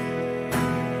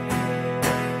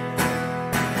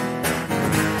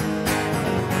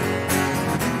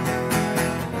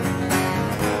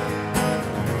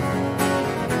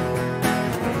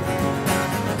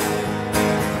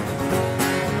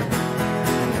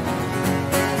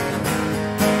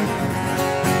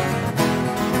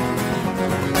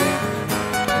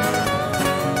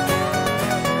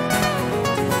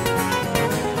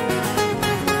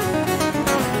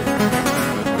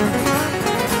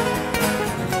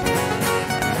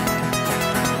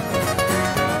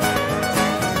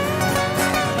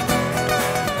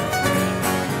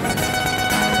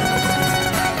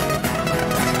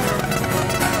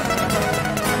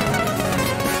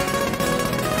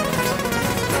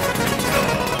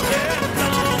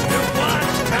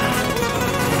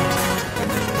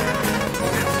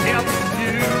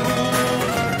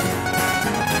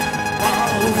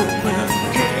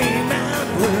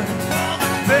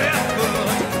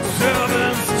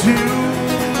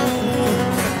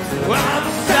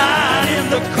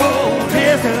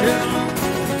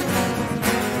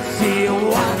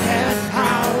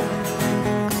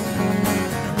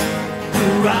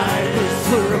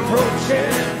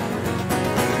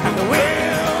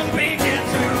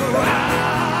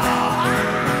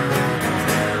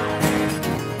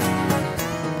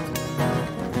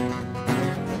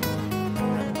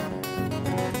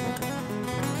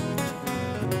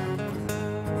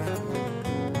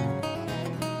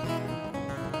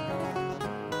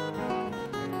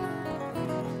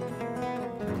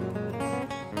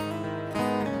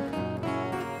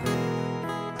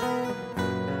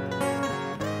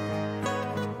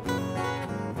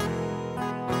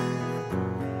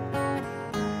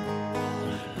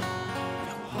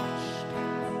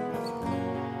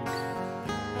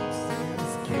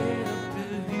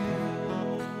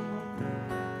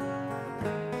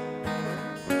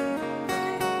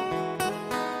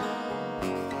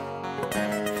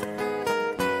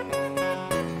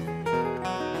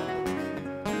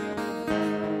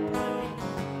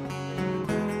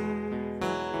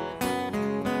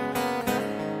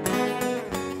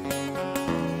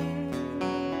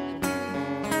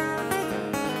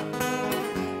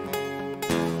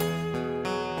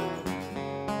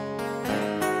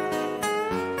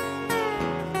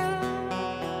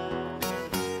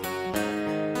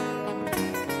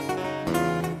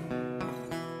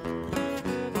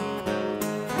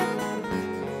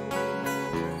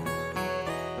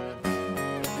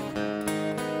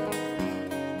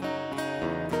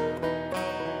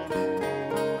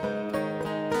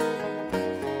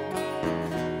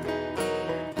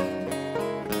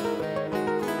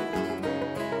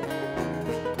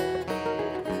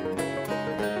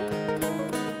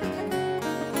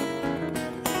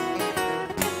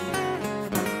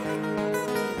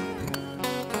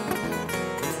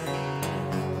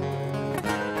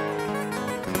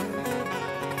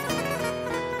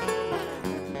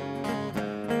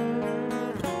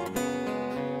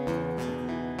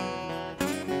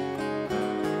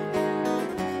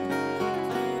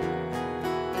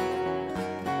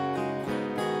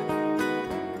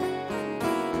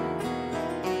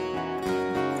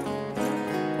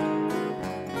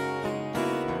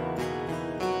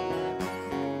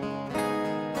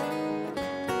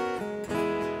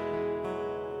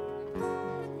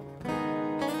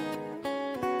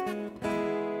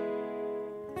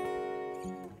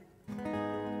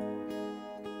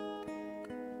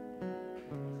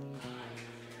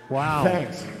 Wow.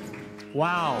 Thanks.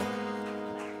 Wow.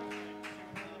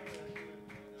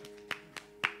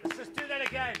 Let's just do that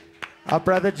again. Our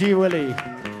brother G. Willie.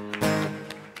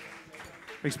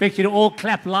 We expect you to all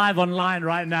clap live online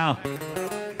right now.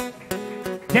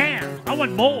 Damn, I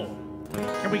want more.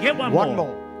 Can we get one more? One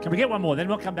more. Can we get one more? Then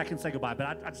we'll come back and say goodbye.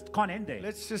 But I just can't end there.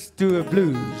 Let's just do a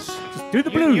blues. Just do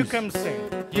the blues. You come sing.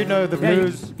 You know the Yeah,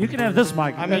 blues. you can have this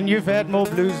mic. I mean, you've had more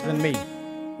blues than me.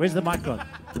 Where's the mic gone?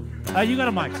 Oh, you got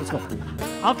a mic. Let's go.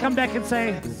 I'll come back and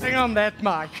say, Sing on that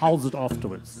mic. how's it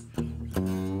afterwards?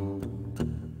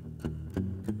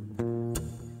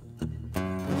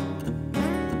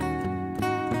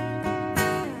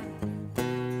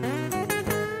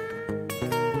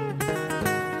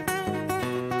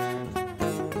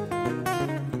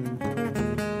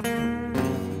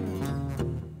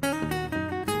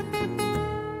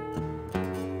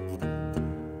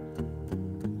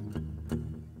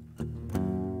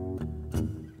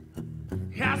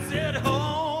 I said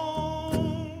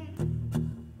home,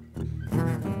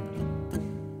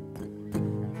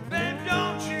 babe,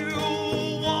 don't you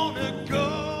wanna go?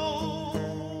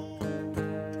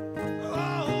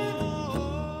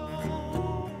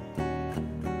 Oh,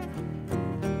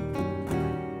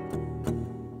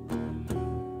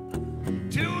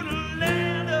 to the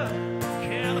land of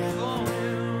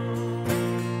California,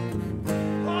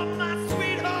 oh my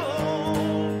sweet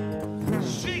home,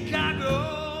 Chicago.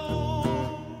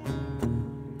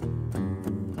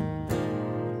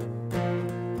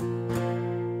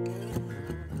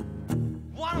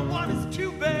 One and one is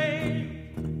two, babe.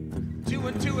 Two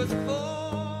and two is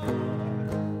four.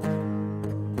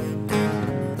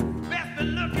 Best be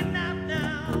looking out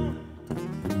now,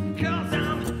 'cause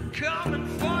I'm coming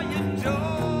for your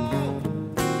door.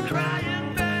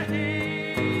 Crying,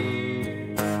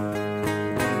 babe.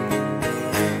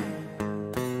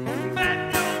 But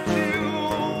don't you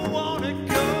wanna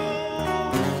go?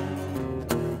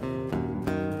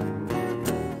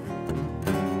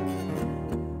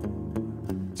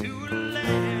 To the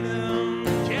land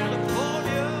of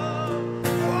California,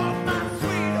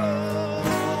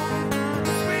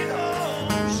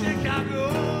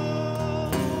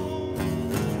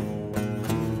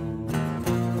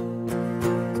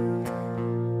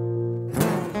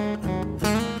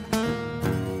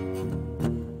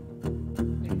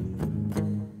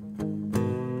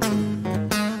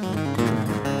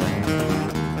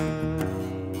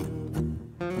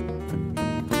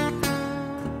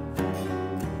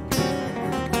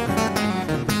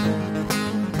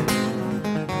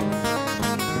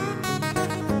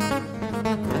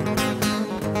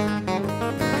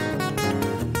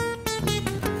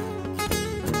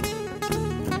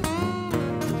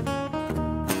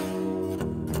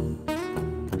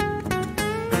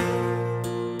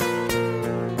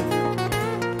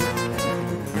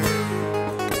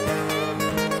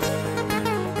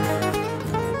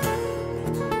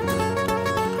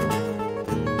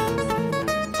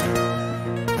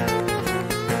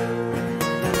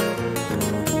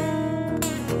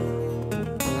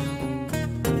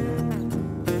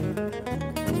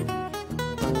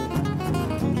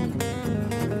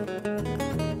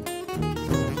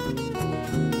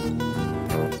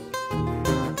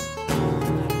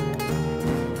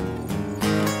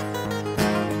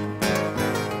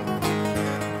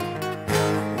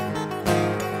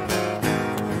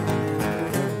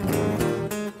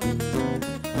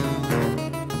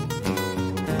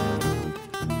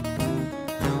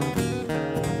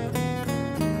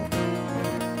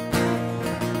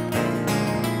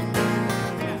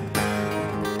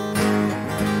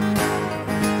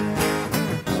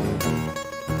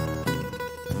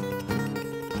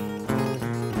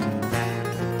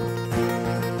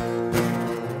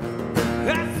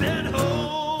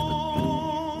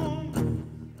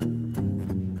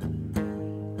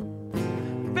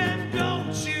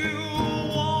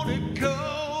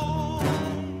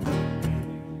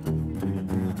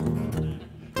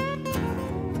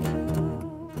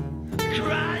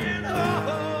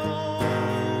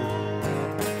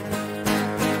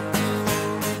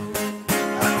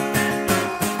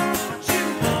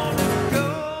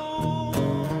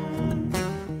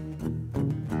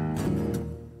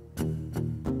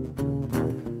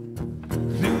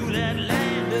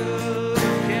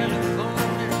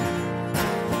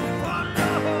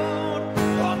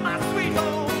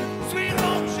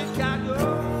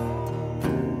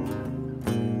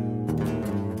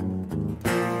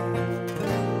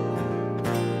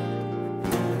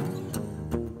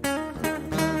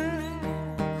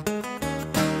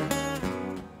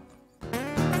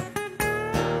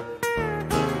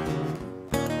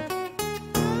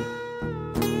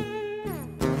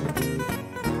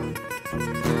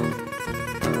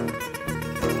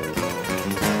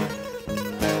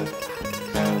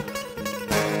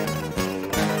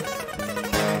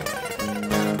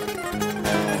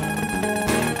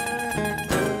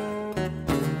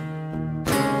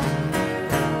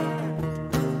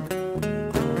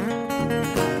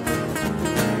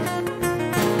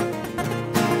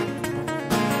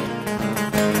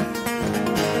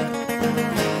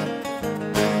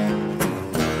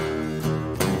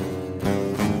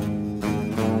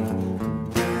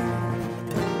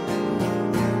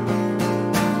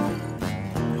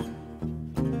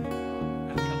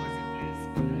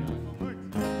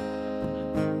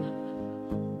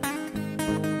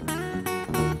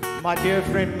 my dear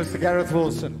friend, Mr. Gareth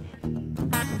Wilson.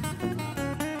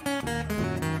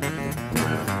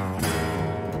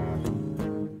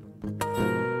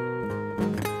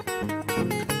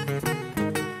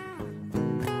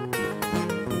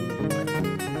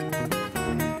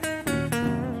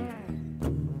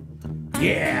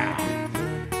 Yeah.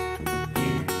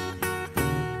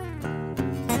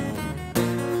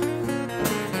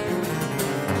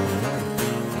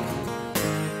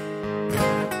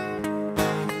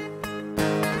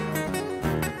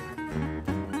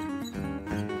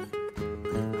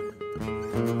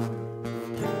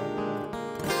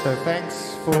 So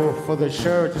thanks for the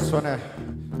show. Just want to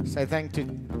say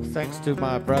thanks to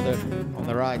my brother on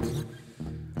the right,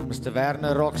 Mr.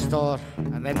 Werner RoKstarr,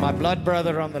 and then my blood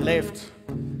brother on the left,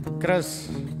 Chris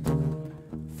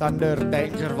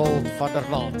Thundervolt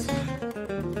Thundervolt.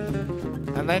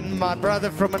 And then my brother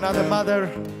from another mother,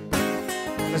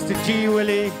 Mr. G.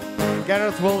 Willie,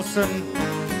 Gareth Wilson,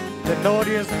 the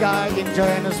naughtiest guy in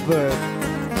Johannesburg.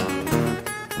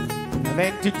 And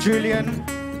then to Julian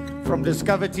from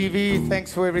Discover TV,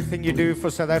 thanks for everything you do for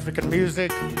South African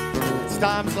music. It's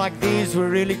times like these we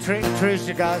really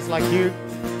treasure guys like you.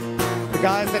 The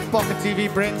guys at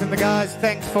PockitTV, Brent and the guys,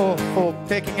 thanks for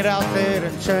taking it out there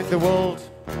and showing the world.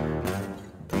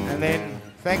 And then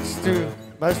thanks to,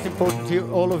 most important to you,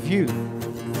 all of you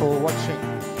for watching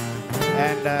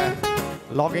and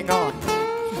logging on.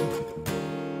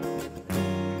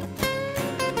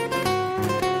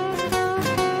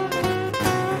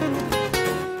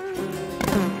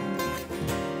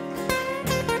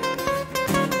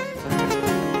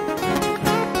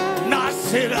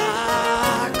 Said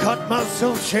I caught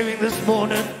myself shaving this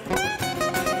morning.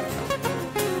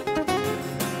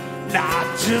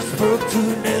 I just broke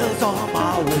 2 nails on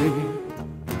my way.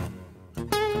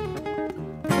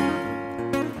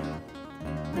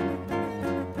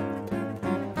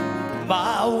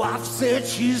 My wife said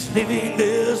she's leaving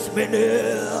this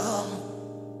minute,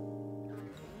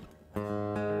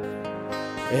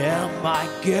 and my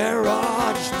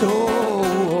garage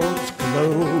door's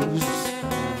closed.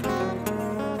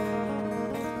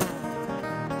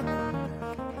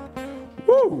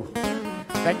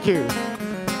 Thank you.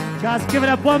 Guys, give it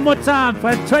up one more time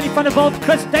for Anthonie Thundervolt,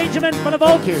 Chris Dangerman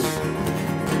Thundervolt,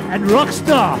 and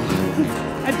RoKstarr,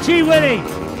 and G. Willie.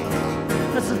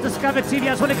 This is Discover TV. I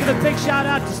just want to give a big shout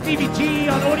out to Stevie G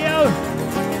on audio,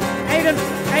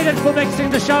 Aiden for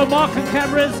mixing the show, Mark and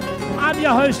cameras. I'm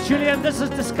your host, Julian. This is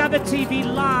Discover TV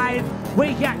Live.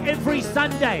 We're here every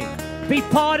Sunday. Be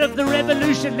part of the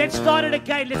revolution. Let's start it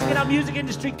again. Let's get our music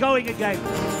industry going again.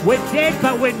 We're dead,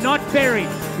 but we're not buried.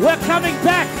 We're coming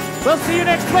back. We'll see you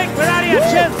next week. We're out of here.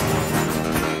 Cheers.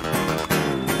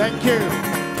 Thank you.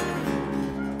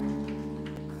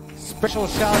 Special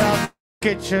shout out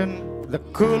Kitchen, the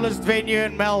coolest venue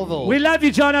in Melville. We love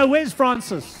you, Jono. Where's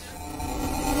Francis?